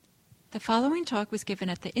The following talk was given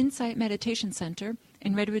at the Insight Meditation Center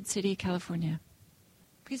in Redwood City, California.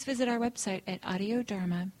 Please visit our website at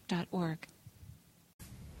audiodharma.org.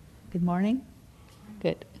 Good morning.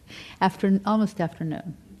 Good. Almost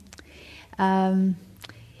afternoon.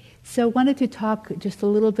 So I wanted to talk just a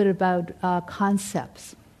little bit about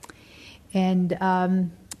concepts.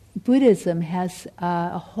 And Buddhism has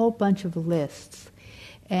a whole bunch of lists.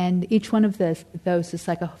 And each one of those is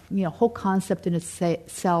like a whole concept in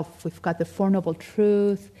itself. We've got the Four Noble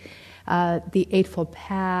Truths, the Eightfold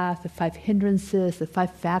Path, the Five Hindrances, the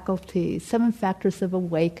Five Faculties, 7 Factors of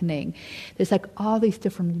Awakening. There's like all these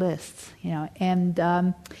different lists,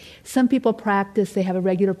 And some people practice, they have a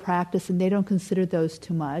regular practice, and they don't consider those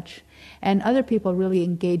too much. And other people really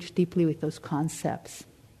engage deeply with those concepts.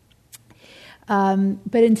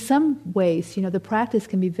 But in some ways, the practice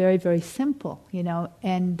can be very, very simple,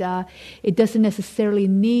 and it doesn't necessarily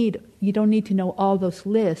you don't need to know all those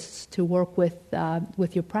lists to work with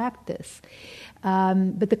your practice.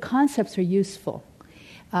 But the concepts are useful.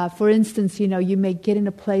 For instance, you may get in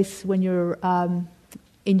a place when you're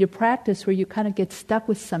in your practice where you kind of get stuck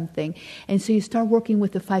with something, and so you start working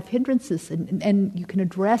with the 5 hindrances, and you can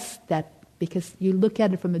address that because you look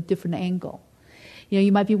at it from a different angle.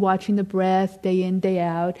 You might be watching the breath day in, day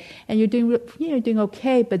out, and you're doing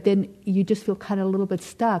okay, but then you just feel kind of a little bit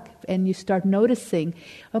stuck, and you start noticing,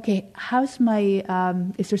 okay,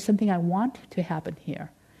 is there something I want to happen here?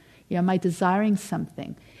 Am I desiring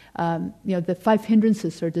something? The 5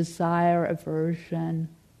 hindrances are desire, aversion,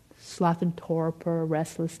 sloth and torpor,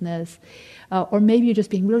 restlessness, or maybe you're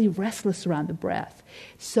just being really restless around the breath.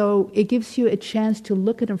 So it gives you a chance to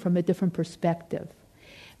look at them from a different perspective.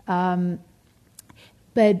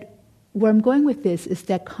 But where I'm going with this is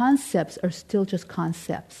that concepts are still just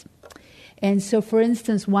concepts. And so, for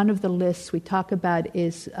instance, one of the lists we talk about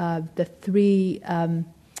is the three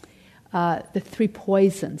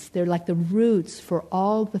poisons. They're like the roots for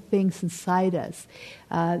all the things inside us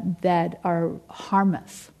that harm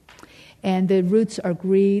us. And the roots are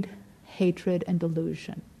greed, hatred, and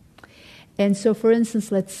delusion. And so, for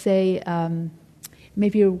instance, let's say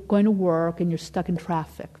maybe you're going to work and you're stuck in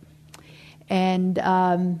traffic. And,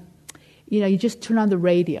 you just turn on the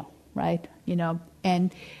radio, right?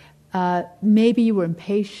 And maybe you were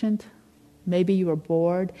impatient, maybe you were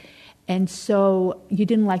bored, and so you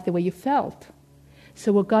didn't like the way you felt.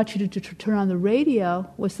 So what got you to turn on the radio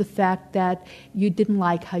was the fact that you didn't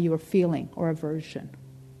like how you were feeling, or aversion.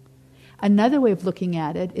 Another way of looking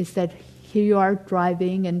at it is that here you are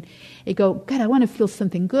driving, and you go, God, I want to feel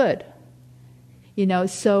something good.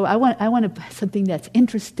 So I want something that's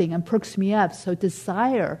interesting and perks me up. So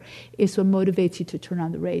desire is what motivates you to turn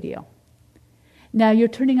on the radio. Now you're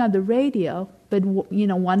turning on the radio, but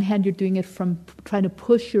one hand you're doing it from trying to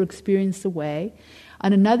push your experience away.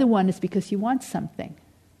 On another one is because you want something.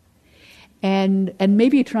 And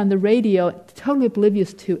maybe you turn on the radio totally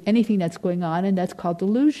oblivious to anything that's going on, and that's called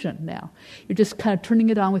delusion now. You're just kind of turning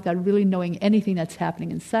it on without really knowing anything that's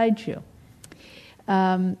happening inside you.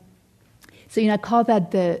 So, I call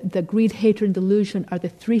that the greed, hatred, and delusion are the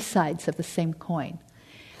 3 sides of the same coin.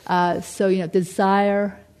 So,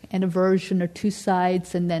 desire and aversion are 2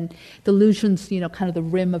 sides, and then delusion's, kind of the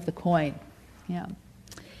rim of the coin.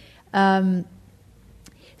 So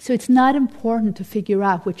it's not important to figure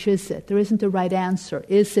out which is it. There isn't a right answer.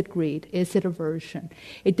 Is it greed? Is it aversion?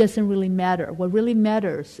 It doesn't really matter. What really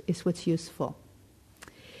matters is what's useful.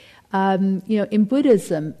 In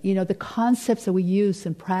Buddhism, the concepts that we use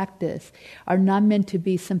in practice are not meant to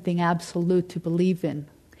be something absolute to believe in.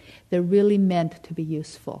 They're really meant to be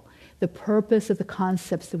useful. The purpose of the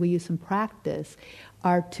concepts that we use in practice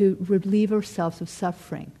are to relieve ourselves of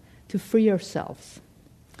suffering, to free ourselves.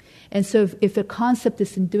 And so if a concept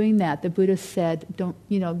isn't doing that, the Buddha said, don't,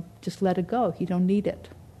 just let it go. You don't need it.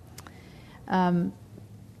 And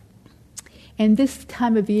this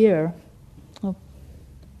time of year,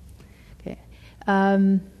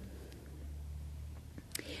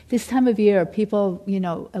 this time of year, people,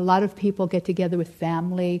 a lot of people get together with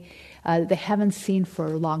family they haven't seen for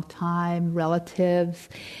a long time, relatives.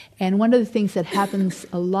 And one of the things that happens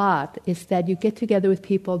a lot is that you get together with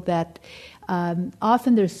people that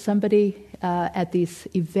often there's somebody at these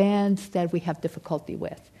events that we have difficulty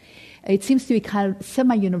with. It seems to be kind of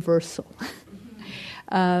semi-universal.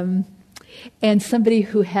 And somebody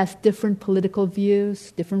who has different political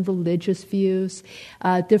views, different religious views,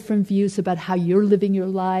 different views about how you're living your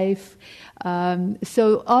life.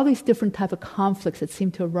 So all these different type of conflicts that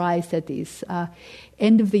seem to arise at these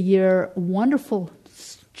end of the year, wonderful,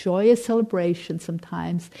 joyous celebrations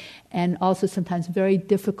sometimes, and also sometimes very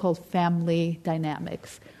difficult family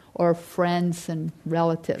dynamics or friends and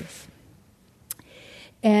relatives.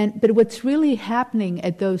 But what's really happening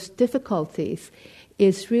at those difficulties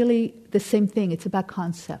is really the same thing. It's about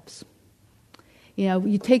concepts.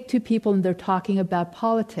 You take two people and they're talking about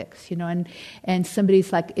politics, and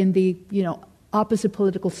somebody's like in the, opposite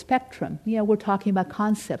political spectrum. We're talking about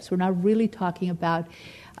concepts. We're not really talking about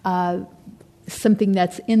something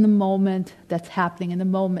that's in the moment, that's happening in the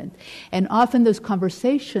moment. And often those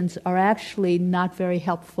conversations are actually not very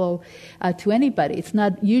helpful to anybody. It's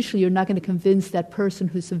not, usually you're not going to convince that person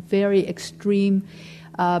who's a very extreme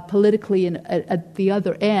politically at the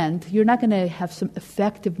other end. You're not going to have some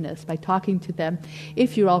effectiveness by talking to them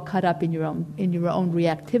if you're all caught up in your own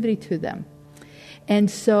reactivity to them.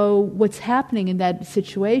 And so what's happening in that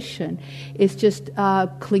situation is just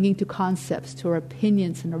clinging to concepts, to our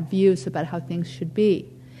opinions and our views about how things should be.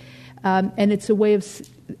 And it's a way of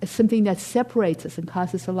something that separates us and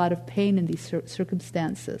causes a lot of pain in these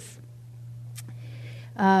circumstances.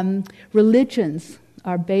 Religions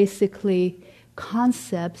are basically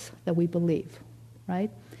concepts that we believe,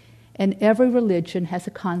 right? And every religion has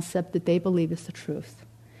a concept that they believe is the truth.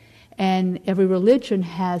 And every religion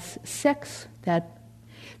has sects that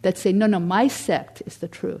say, no, my sect is the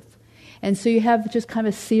truth. And so you have just kind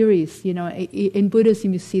of a series, in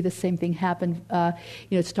Buddhism you see the same thing happen.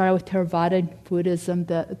 It started with Theravada Buddhism,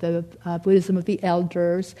 the Buddhism of the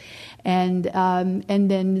elders, and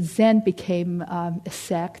then Zen became a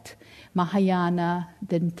sect, Mahayana,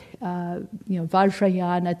 then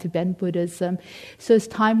Vajrayana, Tibetan Buddhism. So as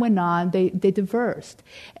time went on, they diversed.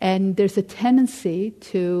 And there's a tendency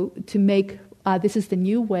to make, this is the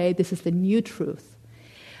new way, this is the new truth.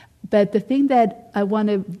 But the thing that I want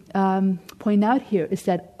to point out here is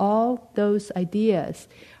that all those ideas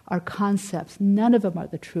are concepts. None of them are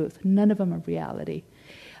the truth. None of them are reality.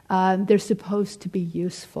 They're supposed to be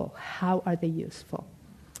useful. How are they useful?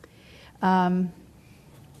 One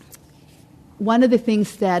of the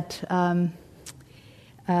things that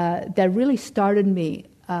really started me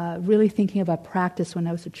really thinking about practice when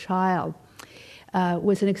I was a child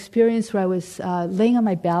was an experience where I was laying on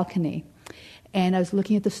my balcony and I was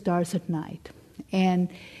looking at the stars at night. And,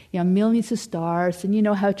 millions of stars, and you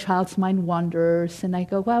know how a child's mind wanders, and I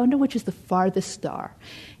go, well, I wonder which is the farthest star,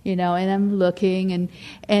 and I'm looking,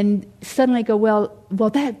 and suddenly I go, well,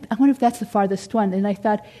 that, I wonder if that's the farthest one. And I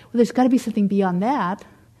thought, well, there's got to be something beyond that.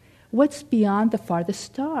 What's beyond the farthest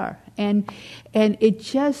star? And it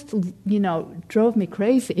just, drove me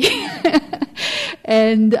crazy.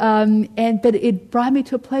 But it brought me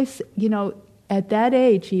to a place, at that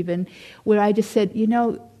age even, where I just said,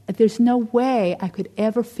 there's no way I could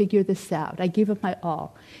ever figure this out. I give it my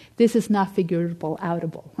all. This is not figurable,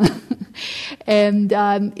 outable. And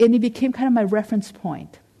it became kind of my reference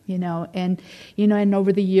point, and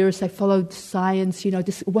over the years I followed science,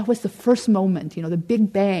 what was the first moment, the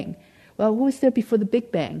Big Bang? Well, what was there before the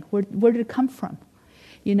Big Bang? Where did it come from?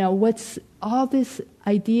 What's all these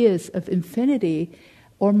ideas of infinity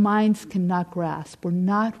our minds cannot grasp. We're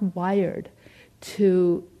not wired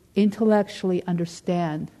to intellectually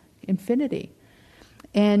understand infinity.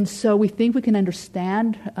 And so we think we can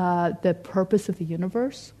understand the purpose of the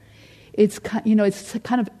universe. It's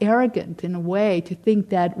kind of arrogant in a way to think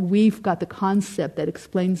that we've got the concept that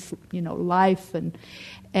explains life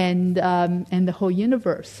and the whole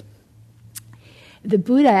universe. The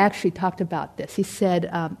Buddha actually talked about this. He said,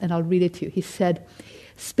 and I'll read it to you. He said,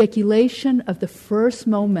 "Speculation of the first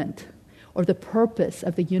moment or the purpose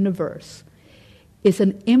of the universe is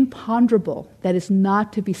an imponderable that is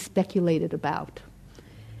not to be speculated about.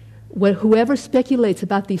 Whoever speculates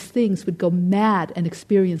about these things would go mad and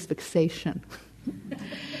experience vexation."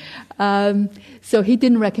 So he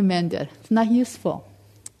didn't recommend it. It's not useful.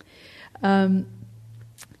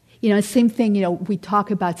 Same thing, we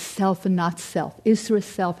talk about self and not self. Is there a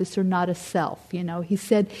self? Is there not a self? He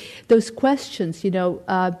said those questions,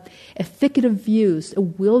 a thicket of views, a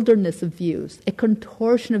wilderness of views, a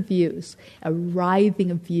contortion of views, a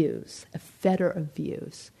writhing of views, a fetter of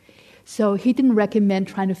views. So he didn't recommend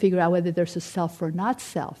trying to figure out whether there's a self or not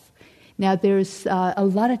self. Now, there's a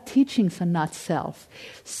lot of teachings on not self.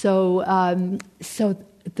 So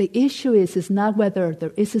the issue is not whether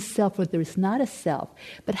there is a self or there is not a self,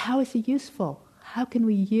 but how is it useful? How can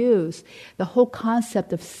we use the whole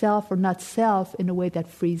concept of self or not self in a way that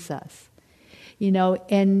frees us?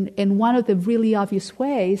 And one of the really obvious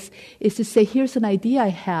ways is to say, here's an idea I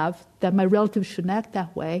have that my relatives shouldn't act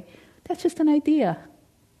that way. That's just an idea.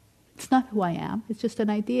 It's not who I am. It's just an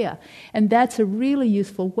idea. And that's a really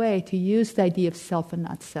useful way to use the idea of self and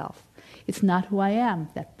not self. It's not who I am,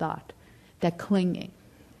 that thought, that clinging.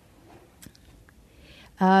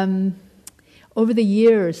 Over the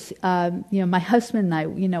years, my husband and I,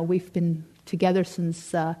 we've been together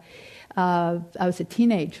since I was a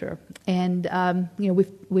teenager, and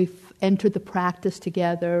we've entered the practice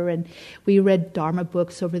together, and we read Dharma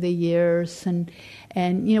books over the years, and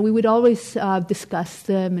we would always discuss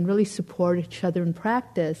them and really support each other in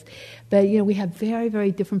practice. But we have very,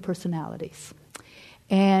 very different personalities.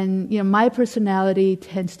 And my personality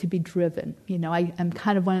tends to be driven. I'm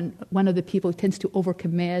kind of one of the people who tends to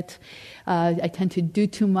overcommit. I tend to do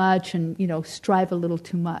too much and strive a little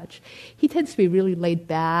too much. He tends to be really laid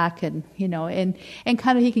back and and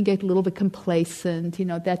kind of he can get a little bit complacent.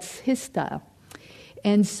 That's his style.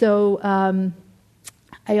 And so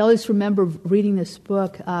I always remember reading this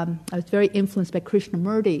book. I was very influenced by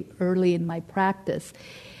Krishnamurti early in my practice,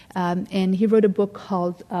 and he wrote a book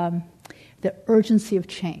called The Urgency of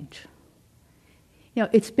Change.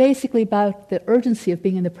 It's basically about the urgency of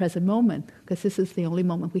being in the present moment, because this is the only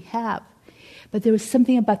moment we have. But there was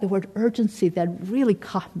something about the word urgency that really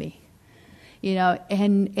caught me.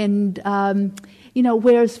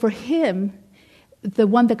 Whereas for him, the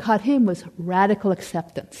one that caught him was radical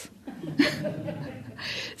acceptance.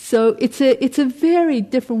 So it's a very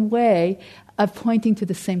different way of pointing to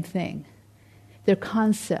the same thing. Their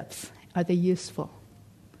concepts, are they useful?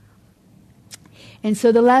 And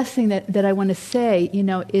so the last thing that I want to say,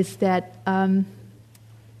 is that, one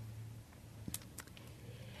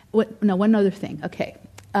other thing. Okay.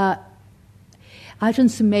 Ajahn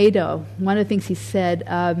Sumedho, one of the things he said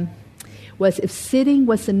was, if sitting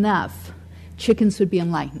was enough, chickens would be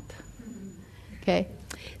enlightened. Okay?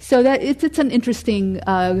 So that it's an interesting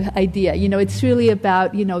idea. It's really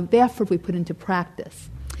about, the effort we put into practice.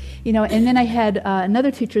 And then I had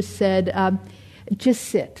another teacher said, just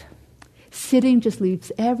sit. Sitting just leaves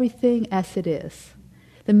everything as it is.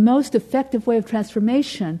 The most effective way of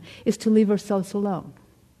transformation is to leave ourselves alone.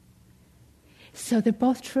 So they're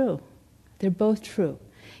both true. They're both true.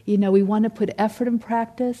 We want to put effort in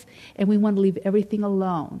practice, and we want to leave everything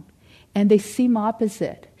alone. And they seem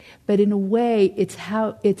opposite, but in a way,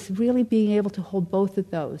 it's really being able to hold both of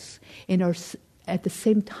those at the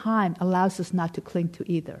same time allows us not to cling to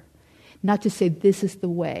either. Not to say, this is the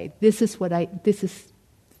way, this is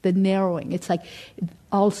the narrowing. It's like,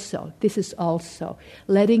 this is also.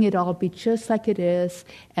 Letting it all be just like it is,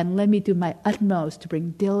 and let me do my utmost to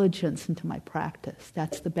bring diligence into my practice.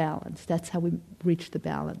 That's the balance. That's how we reach the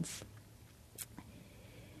balance.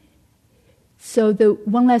 So the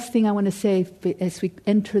one last thing I want to say as we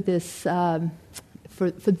enter this,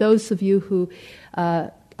 for those of you who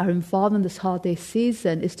are involved in this holiday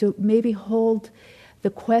season, is to maybe hold the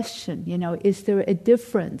question, is there a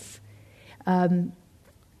difference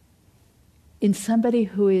in somebody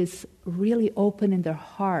who is really open in their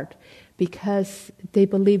heart because they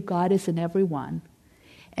believe God is in everyone,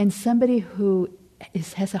 and somebody who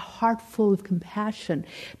has a heart full of compassion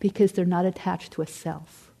because they're not attached to a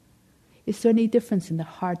self? Is there any difference in the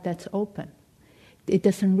heart that's open? It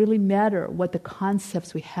doesn't really matter what the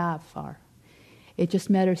concepts we have are. It just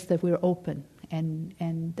matters that we're open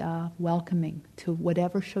and welcoming to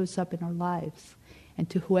whatever shows up in our lives and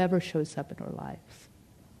to whoever shows up in our lives.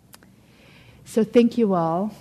 So thank you all.